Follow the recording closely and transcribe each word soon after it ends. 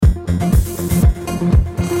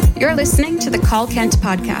You're listening to the Call Kent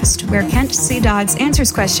podcast, where Kent C. Dodds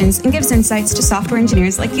answers questions and gives insights to software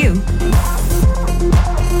engineers like you.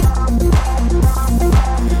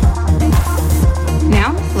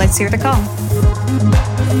 Now, let's hear the call.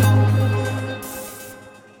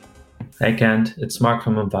 Hey Kent, it's Mark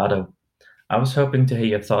from Envato. I was hoping to hear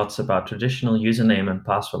your thoughts about traditional username and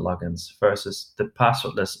password logins versus the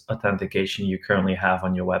passwordless authentication you currently have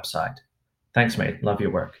on your website. Thanks, mate. Love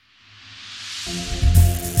your work.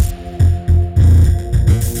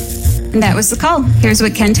 And that was the call. Here's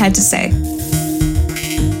what Kent had to say.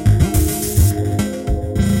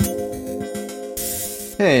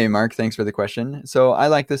 Hey, Mark, thanks for the question. So I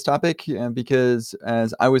like this topic because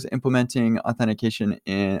as I was implementing authentication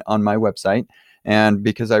on my website, and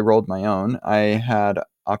because I rolled my own, I had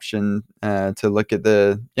option to look at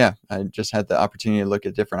I just had the opportunity to look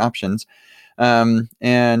at different options.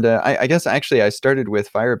 I guess actually I started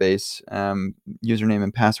with Firebase username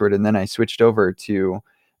and password, and then I switched over to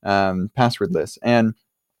passwordless. And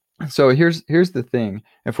so here's the thing.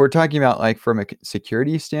 If we're talking about like from a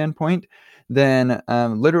security standpoint, then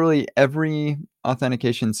literally every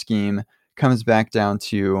authentication scheme comes back down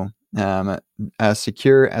to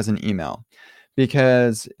secure as an email.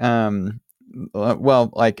 Because, I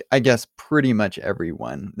guess pretty much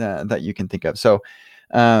everyone that you can think of. So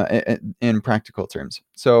in practical terms.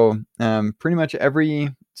 So pretty much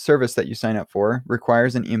every service that you sign up for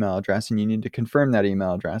requires an email address, and you need to confirm that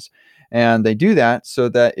email address. And they do that so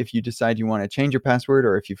that if you decide you want to change your password,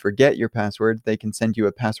 or if you forget your password, they can send you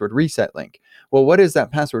a password reset link. Well, what is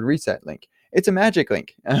that password reset link? It's a magic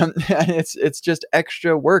link. It's just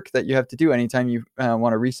extra work that you have to do anytime you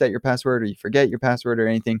want to reset your password, or you forget your password or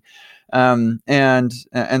anything. And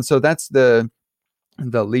so that's the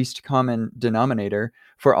least common denominator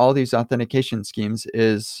for all these authentication schemes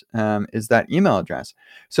is that email address.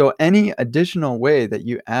 So any additional way that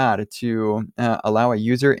you add to allow a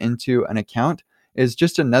user into an account is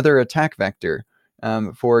just another attack vector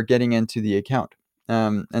for getting into the account.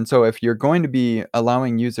 And so if you're going to be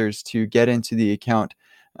allowing users to get into the account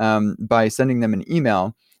by sending them an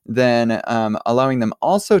email, then allowing them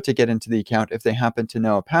also to get into the account if they happen to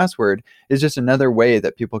know a password is just another way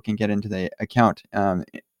that people can get into the account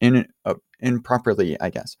improperly, I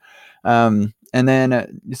guess. And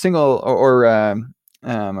then single or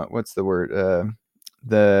what's the word?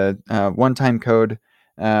 The one-time code.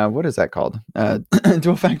 What is that called?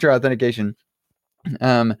 Dual-factor authentication.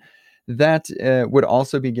 That would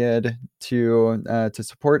also be good to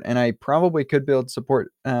support, and I probably could build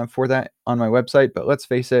support for that on my website. But let's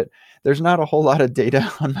face it, there's not a whole lot of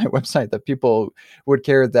data on my website that people would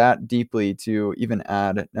care that deeply to even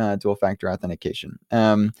add dual-factor authentication.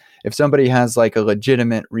 If somebody has like a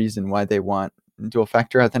legitimate reason why they want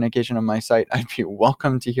dual-factor authentication on my site, I'd be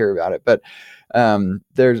welcome to hear about it. But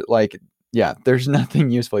there's nothing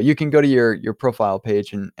useful. You can go to your profile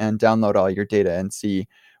page and download all your data and see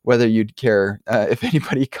whether you'd care if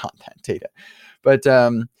anybody got that data. But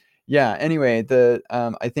anyway,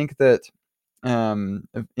 I think that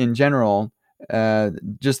in general,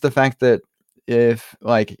 just the fact that if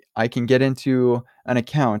like I can get into an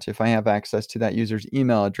account, if I have access to that user's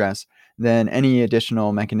email address, then any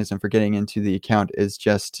additional mechanism for getting into the account is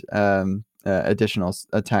just additional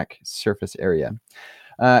attack surface area.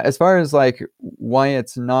 As far as like why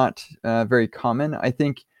it's not very common, I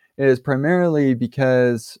think it is primarily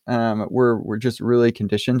because we're just really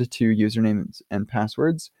conditioned to usernames and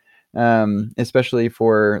passwords, especially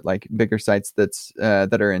for like bigger sites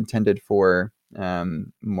that are intended for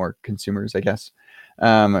more consumers, I guess.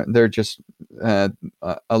 They're just a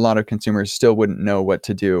lot of consumers still wouldn't know what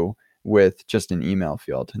to do with just an email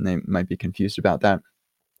field, and they might be confused about that.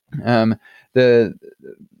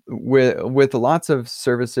 With lots of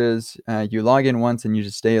services, you log in once and you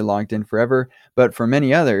just stay logged in forever. But for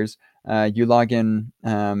many others, you log in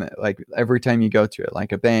like every time you go to it,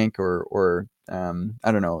 like a bank or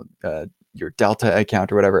I don't know, your Delta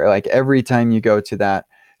account or whatever. Like every time you go to that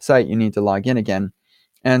site, you need to log in again.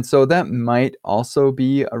 And so that might also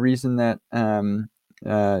be a reason that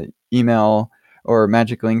email or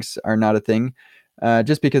magic links are not a thing.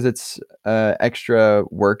 Just because it's extra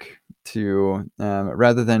work to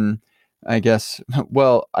rather than, I guess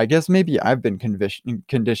maybe I've been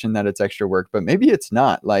conditioned that it's extra work, but maybe it's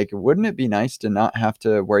not. Like, wouldn't it be nice to not have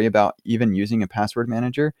to worry about even using a password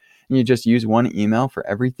manager, and you just use one email for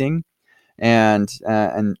everything? And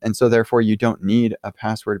so therefore you don't need a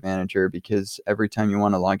password manager, because every time you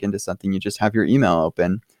want to log into something, you just have your email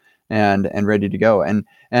open. and ready to go.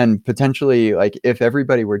 And potentially, like, if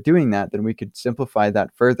everybody were doing that, then we could simplify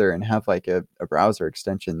that further and have like a browser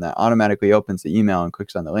extension that automatically opens the email and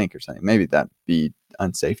clicks on the link or something. Maybe that'd be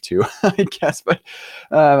unsafe too, I guess, but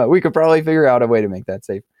we could probably figure out a way to make that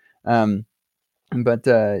safe. But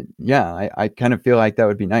yeah, I kind of feel like that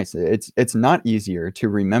would be nice. It's not easier to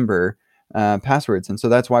remember passwords, and so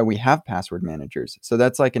that's why we have password managers. So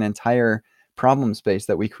that's like an entire problem space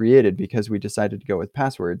that we created because we decided to go with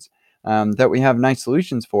passwords, that we have nice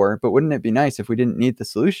solutions for. But wouldn't it be nice if we didn't need the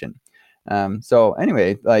solution? So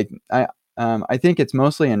anyway, like I think it's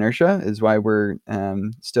mostly inertia is why we're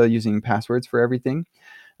still using passwords for everything,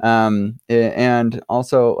 and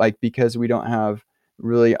also like because we don't have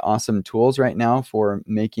really awesome tools right now for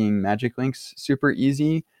making magic links super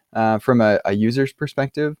easy from a user's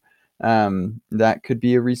perspective. That could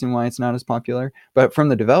be a reason why it's not as popular. But from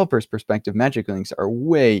the developer's perspective, magic links are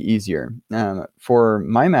way easier. For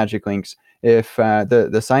my magic links, if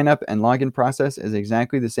the sign up and login process is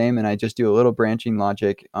exactly the same, and I just do a little branching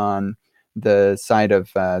logic on the side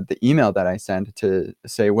of the email that I send to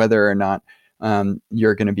say whether or not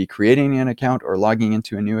you're going to be creating an account or logging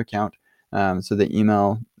into a new account. So the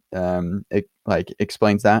email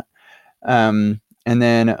explains that. And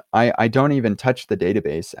then I don't even touch the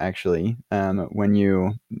database, actually. When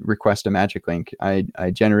you request a magic link,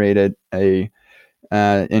 I generated a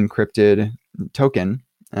encrypted token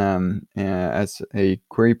as a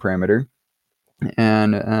query parameter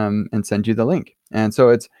and send you the link. And so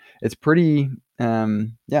it's pretty,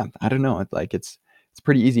 yeah, I don't know. It's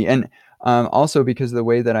pretty easy. And also because of the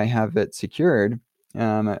way that I have it secured,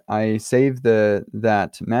 I save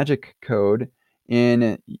that magic code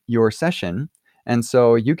in your session. And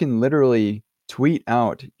so you can literally tweet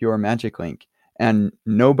out your magic link and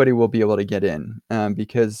nobody will be able to get in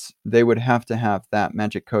because they would have to have that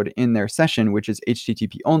magic code in their session, which is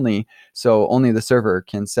HTTP only. So only the server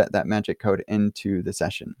can set that magic code into the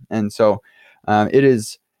session. And so it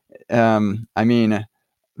is, I mean,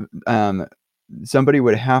 somebody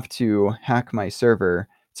would have to hack my server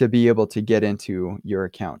to be able to get into your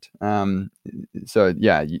account. So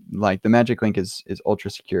yeah, like the magic link is ultra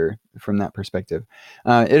secure from that perspective.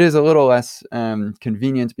 It is a little less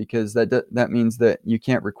convenient because that means that you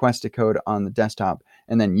can't request a code on the desktop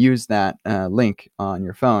and then use that link on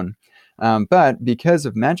your phone. But because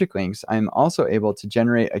of magic links, I'm also able to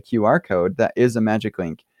generate a QR code that is a magic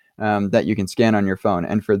link that you can scan on your phone.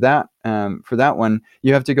 And for that one,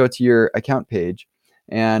 you have to go to your account page.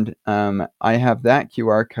 And I have that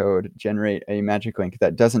QR code generate a magic link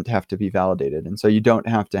that doesn't have to be validated, and so you don't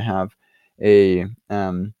have to have a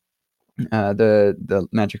the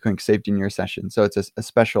magic link saved in your session. So it's a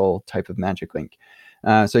special type of magic link.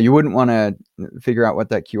 So you wouldn't want to figure out what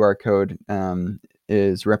that QR code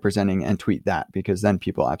is representing and tweet that, because then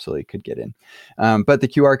people absolutely could get in. But the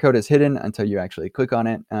QR code is hidden until you actually click on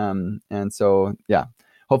it, and so yeah.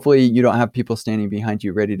 Hopefully you don't have people standing behind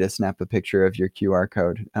you ready to snap a picture of your QR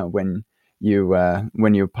code when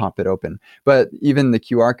you pop it open. But even the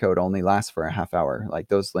QR code only lasts for a half hour. Like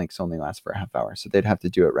those links only last for a half hour. So they'd have to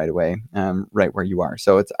do it right away, right where you are.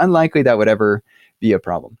 So it's unlikely that would ever be a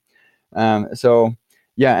problem. So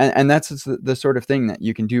yeah, and that's the sort of thing that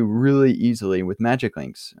you can do really easily with magic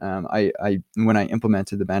links. I when I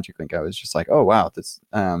implemented the magic link, I was just like, oh wow, this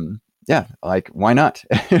yeah, like why not?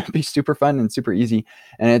 It'd be super fun and super easy,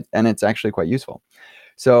 and it's actually quite useful.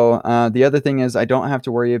 So the other thing is I don't have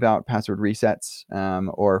to worry about password resets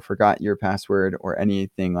or forgot your password or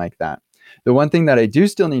anything like that. The one thing that I do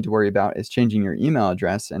still need to worry about is changing your email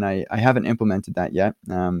address, and I haven't implemented that yet.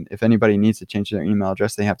 If anybody needs to change their email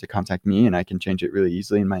address, they have to contact me, and I can change it really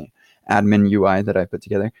easily in my admin UI that I put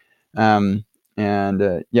together.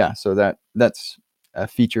 Yeah, so that's a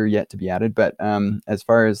feature yet to be added. But as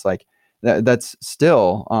far as like that's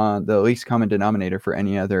still the least common denominator for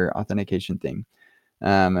any other authentication thing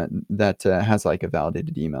that has like a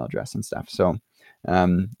validated email address and stuff. So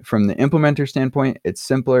from the implementer standpoint, it's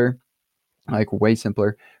simpler, like way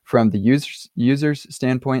simpler. From the user's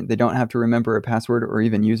standpoint, they don't have to remember a password or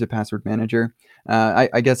even use a password manager.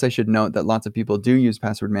 I guess I should note that lots of people do use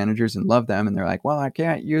password managers and love them, and they're like, well, I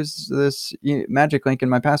can't use this magic link in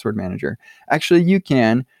my password manager. Actually, you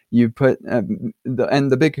can. You put and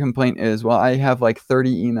the big complaint is, well, I have like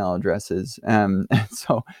 30 email addresses.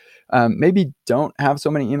 So maybe don't have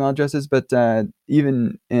so many email addresses, but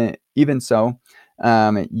even so,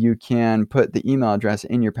 you can put the email address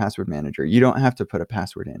in your password manager. You don't have to put a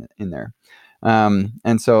password in there.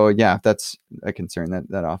 And so, yeah, that's a concern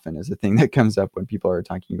that often is a thing that comes up when people are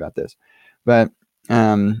talking about this. But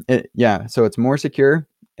yeah, so it's more secure.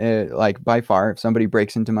 Like by far, if somebody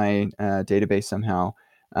breaks into my database somehow,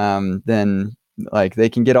 then like they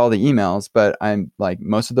can get all the emails, but I'm like,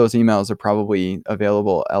 most of those emails are probably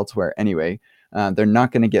available elsewhere anyway. They're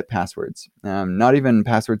not going to get passwords, not even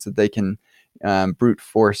passwords that they can brute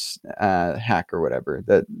force hack or whatever.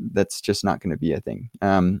 That's just not going to be a thing,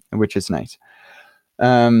 which is nice.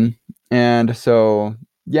 And so,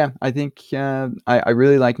 yeah, I think I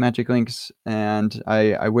really like Magic Links, and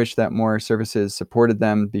I wish that more services supported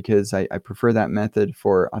them because I prefer that method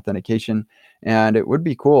for authentication. And it would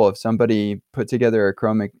be cool if somebody put together a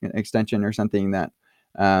Chrome extension or something that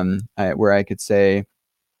where I could say,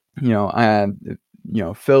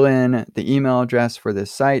 fill in the email address for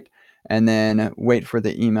this site, and then wait for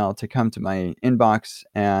the email to come to my inbox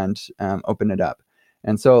and open it up.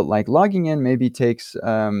 And so like logging in maybe takes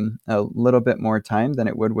a little bit more time than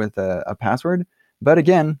it would with a password. But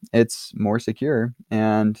again, it's more secure.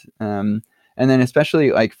 And then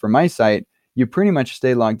especially like for my site, you pretty much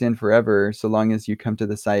stay logged in forever so long as you come to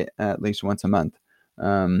the site at least once a month.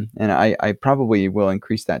 And I probably will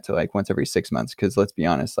increase that to like once every 6 months, because let's be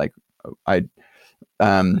honest, like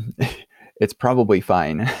it's probably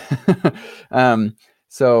fine.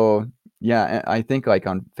 So yeah, I think like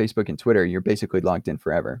on Facebook and Twitter, you're basically logged in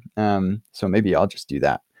forever. So maybe I'll just do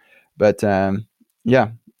that. But yeah,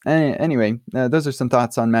 anyway, those are some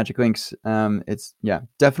thoughts on Magic Links. It's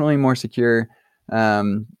definitely more secure,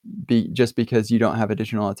 just because you don't have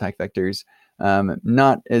additional attack vectors.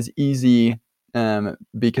 Not as easy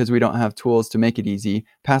because we don't have tools to make it easy.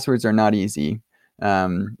 Passwords are not easy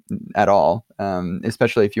at all,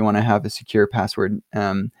 especially if you want to have a secure password.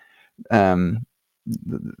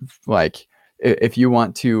 Like if you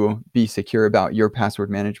want to be secure about your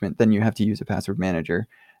password management, then you have to use a password manager,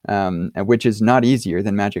 which is not easier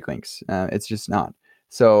than Magic Links. It's just not.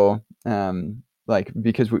 So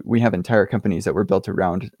because we have entire companies that were built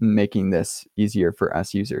around making this easier for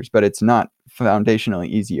us users, but it's not foundationally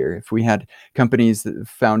easier. If we had companies that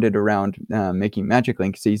founded around making Magic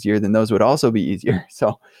Links easier, then those would also be easier.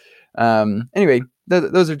 So anyway,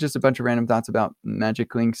 those are just a bunch of random thoughts about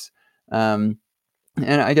Magic Links.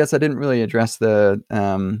 And I guess I didn't really address the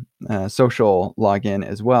social login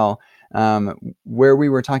as well. Where we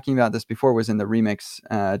were talking about this before was in the Remix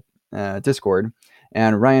Discord.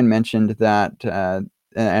 And Ryan mentioned that,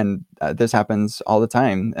 this happens all the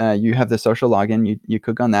time. You have the social login, you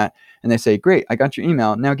click on that, and they say, great, I got your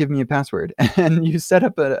email, now give me a password. And you set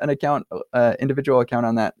up an account, individual account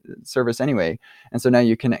on that service anyway. And so now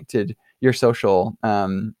you connected your social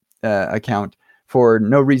account for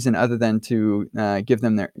no reason other than to give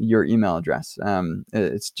them your email address.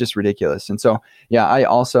 It's just ridiculous. And so, yeah, I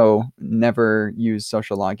also never use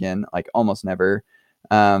social login, like almost never.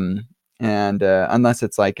 And unless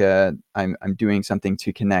it's like I'm doing something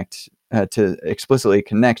to connect, to explicitly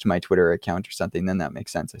connect my Twitter account or something, then that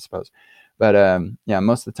makes sense, I suppose. But yeah,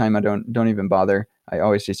 most of the time I don't even bother. I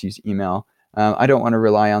always just use email. I don't want to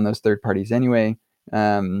rely on those third parties anyway.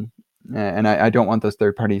 And I don't want those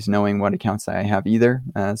third parties knowing what accounts I have either.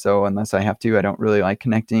 So unless I have to, I don't really like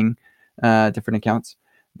connecting different accounts.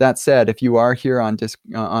 That said, if you are here on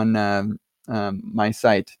my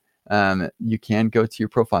site, you can go to your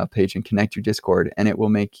profile page and connect your Discord, and it will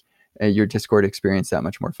make your Discord experience that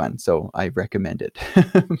much more fun. So I recommend it.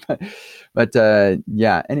 but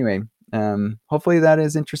yeah, anyway, hopefully that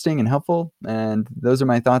is interesting and helpful. And those are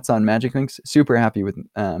my thoughts on Magic Links. Super happy with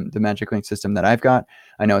the Magic Link system that I've got.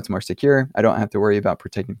 I know it's more secure. I don't have to worry about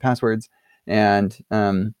protecting passwords, and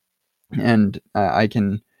I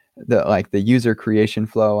can the user creation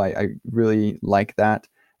flow. I really like that.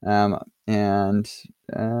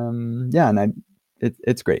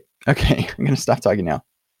 It's great. Okay, I'm gonna stop talking now.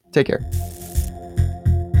 Take care.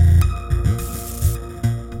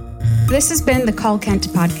 This has been the Call Kent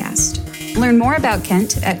podcast. Learn more about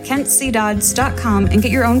Kent at kentcdodds.com and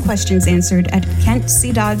get your own questions answered at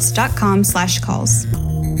kentcdodds.com/calls.